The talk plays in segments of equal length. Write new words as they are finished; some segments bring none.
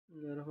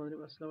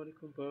अस्सलाम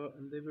वालेकुम په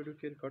دې ویډیو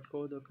کې ریکارډ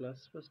کوو د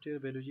کلاس فرست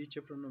ایئر بایولوژي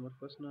چپټر نمبر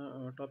 1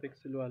 نه ټاپک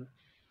سلوال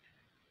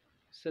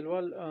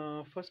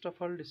فرست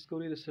اف ال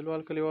ډسکوري د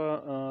سلوال کلی و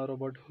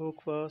روبرټ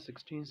هوک په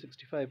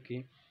 1665 کې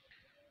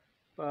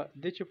په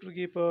دې چپټر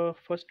کې په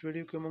فرست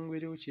ویډیو کې موږ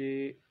ویلو چې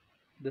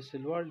د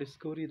سلوال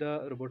ډسکوري دا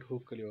روبرټ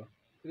هوک کلی و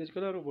چې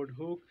کله روبرټ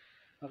هوک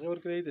هغه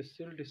ورکړی د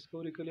سیل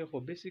ډسکوري کلی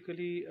خو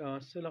بیسیکلی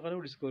سیل هغه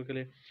نو ډسکور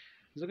کلی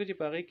ځکه چې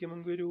په هغې کې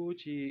موږ ویلو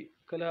چې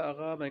کله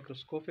هغه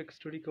مایکروسکوپیک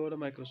سټډي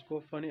کوله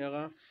مایکروسکوپ باندې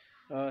هغه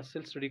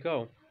سیل سټډي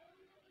کاوه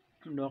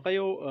نو هغه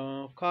یو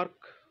کارک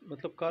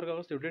مطلب کارک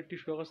اغوستی ډیډ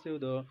ټیشو اغوستی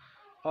د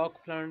آک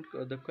پلانټ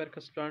د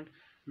کویرکس پلانټ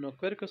نو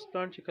کویرکس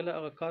پلانټ چې کله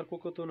هغه کارک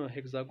وکتو نو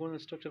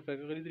هیکزاګونل سټرکچر په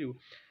هغه لیدلی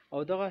او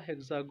دغه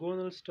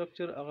هیکزاګونل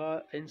سټرکچر هغه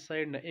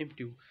انساید نه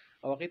امپټي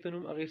او هغې ته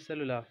نوم هغې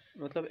سلولا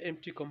مطلب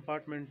امپټي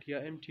کمپارټمنټ یا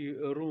امپټي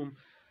روم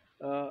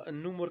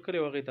نوم ورکړی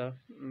و هغې ته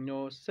نو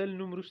سل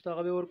نوم وروسته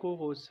هغه به ورکړو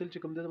خو سل چې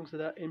کوم دی زموږ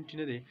څخه دا امپټي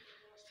نه دی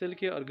سل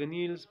کې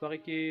ارګنیلز په هغې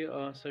کې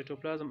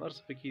سایټوپلازم هر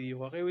څه پکې دي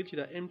خو هغې ویل چې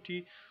دا امپټي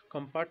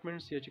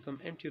کمپارټمنټس یا چې کوم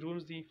امپټي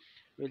رومز دي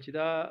ویل چې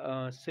دا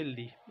سل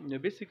دي نو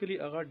بیسیکلی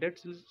هغه ډیډ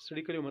سیل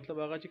سټډي کړی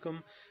مطلب هغه چې کوم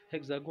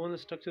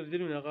هیکزاګونل سټرکچر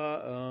لیدلی نو هغه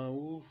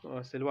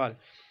و سلوال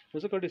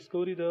نو ځکه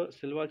ډسکوري د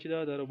سلوال چې دا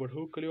د روبرټ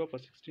هوک کړی وه په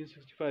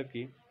 1665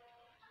 کې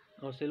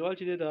او سلوال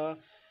چې دی دا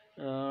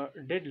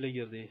ډیډ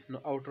لییر دی نو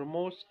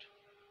outermost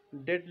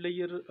ډیډ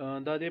لییر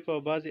دا دی په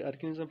بعضې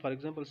ارګنیزم فار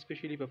ایگزامپل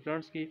سپیشلی په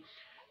پلانټس کې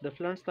د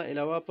پلانټس نه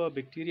علاوه په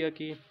بکټیریا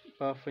کې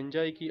په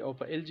فنجای کې او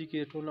په الجی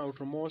کې ټول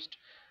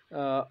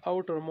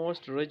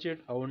outermost rigid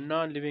او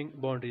نان لیوینګ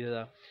باونډري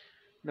ده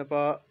نو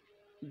په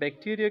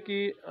بکټیریا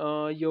کې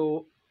یو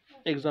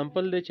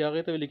اگزامپل دی چې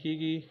هغې ته ویل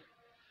کېږي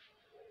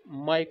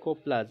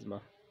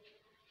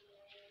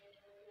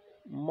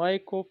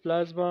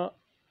mycoplasma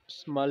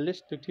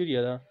smallest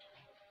بکټیریا ده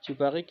چې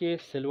په هغې کې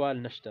سلوال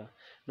نشته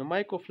نو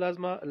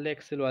mycoplasma لیک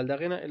سلوال د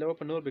هغې نه علاوه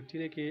په نور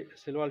بکټیریا کې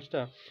سلوال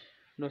شته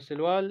نو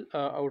سلوال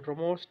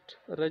outermost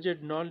rigid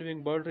non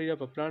living boundary ده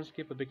په پلانټس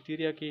کې په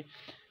بکټیریا کې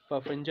په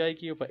فنجای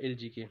کې او په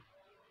الجی کې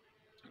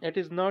it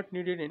is not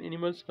needed in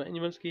animals په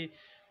animals کې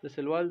د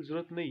سلوال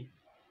ضرورت نه وي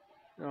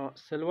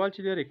سلوال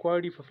چې دی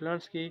required په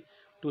plants کې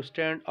to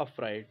stand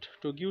upright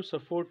to give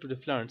support to the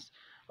plants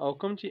او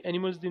کوم چې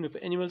animals دي نو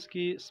په animals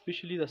کې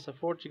specially د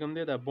support چې کوم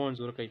دی د bones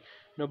ورکوي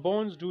نو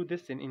bones do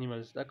this in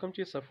animals دا کوم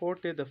چې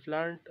support دی د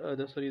plant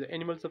د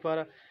animals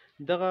لپاره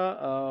دغه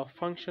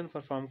function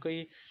perform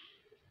کوي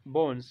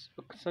bones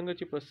څنګه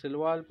چې په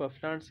سلوال په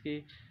plants کې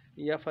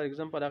یا فار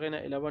ایگزامپل هغې نه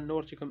علاوه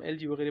نور چې کوم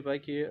الجی وغیرې په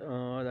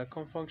کې دا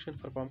کوم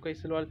فنکشن پرفارم کوي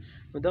سلوال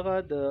نو دغه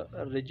د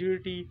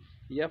ریجیډیټي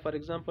یا فار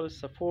ایگزامپل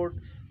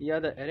سپورټ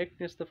یا د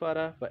اریکټنس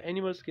لپاره په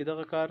انیملز کې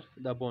دغه کار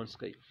دا بونز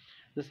کوي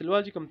د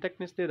سلوال چې کوم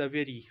تکنس دی دا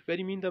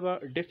ویری مین دا به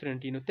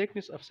ډفرنټ نو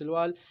تکنس اف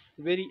سلوال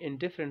ویری ان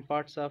ډفرنٹ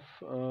پارټس اف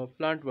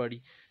پلانټ باډي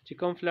چې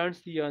کوم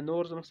پلانټس دي یا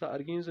نور زموږ سره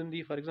ارګینزم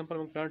دي فار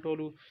ایگزامپل موږ پلانټ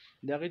ولو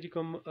د هغې چې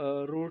کوم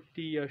روټ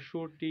دي یا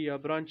شوټ دي یا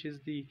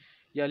برانچز دي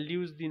یا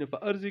لیوز دي نو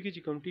په هر ځای کې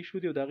چې کوم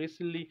ټیشو دی او د هغې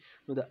سل دي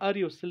نو د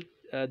هر یو سل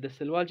د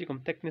سلوال چې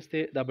کوم تکنس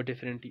دی دا به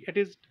ډفرنټ دي اټ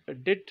از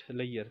ډیډ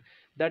لییر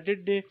دا ډیډ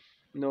دی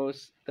نو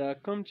دا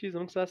کوم چې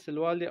زموږ سره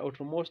سلوال دی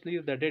outermost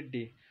لییر دا ډیډ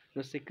دی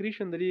نو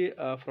سیکریشن د دې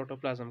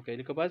پروټوپلازم کوي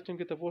لکه بعض ټایم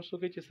کې تپوس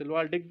وکړي چې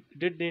سلوال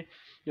ډیډ دی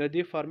یا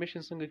د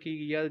فارمیشن څنګه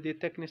کیږي یا د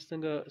تکنس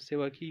څنګه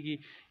سیوا کیږي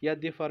یا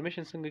د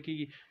فارمیشن څنګه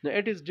کیږي نو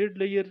اټ از ډیډ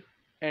لییر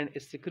and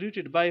is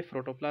secreted by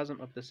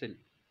protoplasm of the cell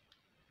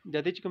د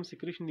دې چې کوم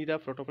سیکریشن دی دا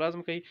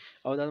پروټوپلازم کوي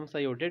او دا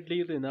موږ یو ډیډ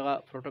لییر دی هغه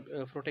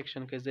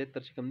پروټیکشن کوي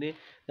زیاتره چې کوم دی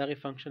د هغې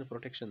فنکشن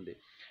پروټیکشن دی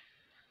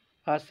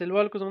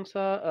سلوال کو زموږ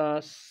سره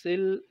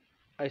سیل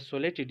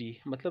آیسولیټډ دي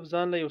مطلب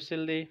ځان له یو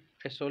سیل دی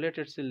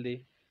آیسولیټډ سیل دی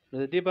نو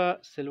د دې به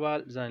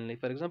سلوال ځان لري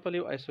فار ایگزامپل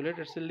یو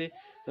آیسولیټډ سیل دی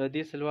نو د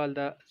دې سلوال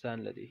دا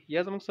ځان لري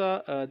یا زموږ سره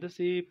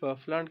داسې په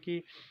پلانټ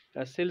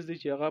کې سیلز دي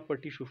چې هغه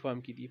په ټیشو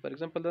فارم کې دي فار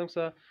ایگزامپل زموږ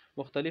سره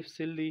مختلف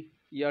سیل دي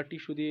یا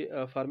ټیشو دی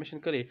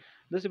فارمیشن کوي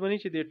داسې بني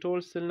چې د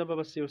ټول سیل نه به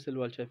بس یو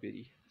سلوال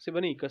چاپېږي داسې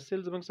بني که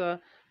سیل زموږ سره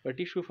په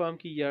ټیشو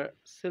فارم کې یا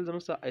سیل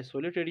زموږ سره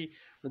آیسولیټډ دي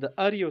نو د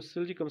هر یو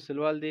سیل چې کوم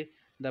سلوال دی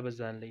دا به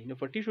ځان لري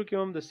نو په ټیشو کې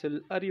هم د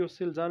سیل هر یو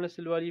سیل ځان له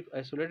سلوالي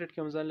آیسولیټډ کې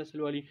هم ځان له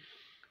سلوالي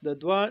د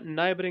دوه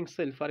نایبرنګ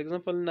سیل فار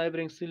ایگزامپل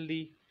نایبرنګ سیل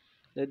دی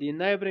د دې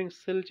نایبرنګ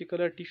سیل چې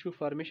کله ټیشو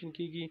فارمیشن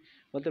کیږي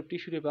مطلب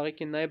ټیشو دی په هغې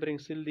کې نایبرنګ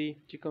سیل دی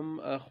چې کوم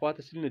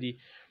خواته سیلونه دي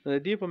نو د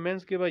دې په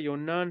منځ کې به یو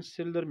نان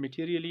سیلر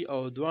میټیریلي او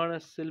دواړه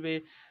سیل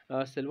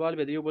به سلوال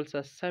به د یو بل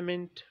سره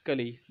سیمنټ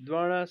کوي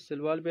دواړه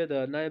سلوال به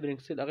د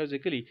نایبرنګ سیل هغه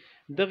ځای کوي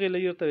دغې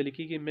لییر ته ویل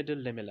کېږي میډل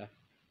لیملا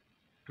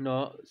نو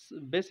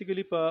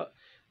بیسیکلی په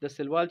د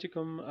سلوال چې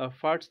کوم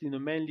پارټس دي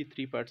نو مینلی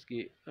 3 پارټس کې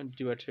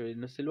ډیوایډ شوی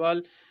نو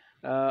سلوال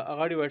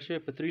هغه ډیوایډ شوی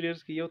په 3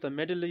 لیئرز کې یو ته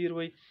میډل لییر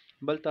وایي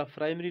بل ته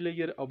پرایمري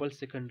لییر او بل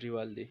سیکنډري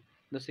وال دی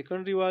نو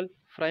سیکنډري وال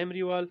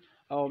پرایمري وال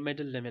او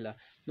میډل لیملا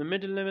نو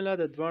میډل لیملا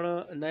د دواړه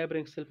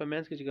نایبرنګ سیل په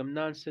منځ کې چې کوم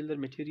نان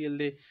سیلر میټیریل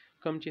دی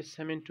کوم چې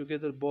سیمنټ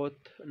ټوګیدر بوث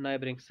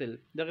نایبرنګ سیل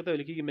دغه ته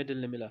ویل کېږي میډل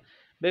لیملا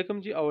بیا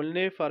کوم چې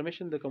اولنی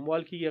فارمیشن د کوم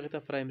وال کېږي هغې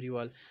ته پرایمري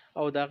وال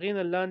او د هغې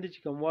نه لاندې چې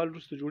کوم وال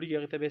وروسته جوړېږي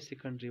هغې ته بیا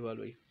سیکنډري وال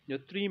وایي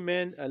نو 3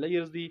 مین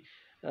لیئرز دي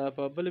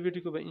په بل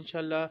ویډیو کې به ان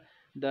شاء الله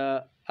د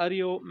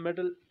اریو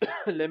میډل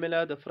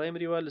لیملا د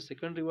پرایمري وال د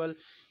سیکنډري وال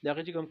د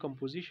هغه چې کوم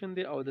کمپوزیشن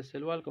دی او د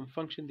سیل وال کوم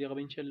فنکشن دی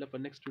هغه ان شاء الله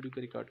په نیکسټ ویډیو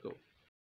کې ریکارډ کوو.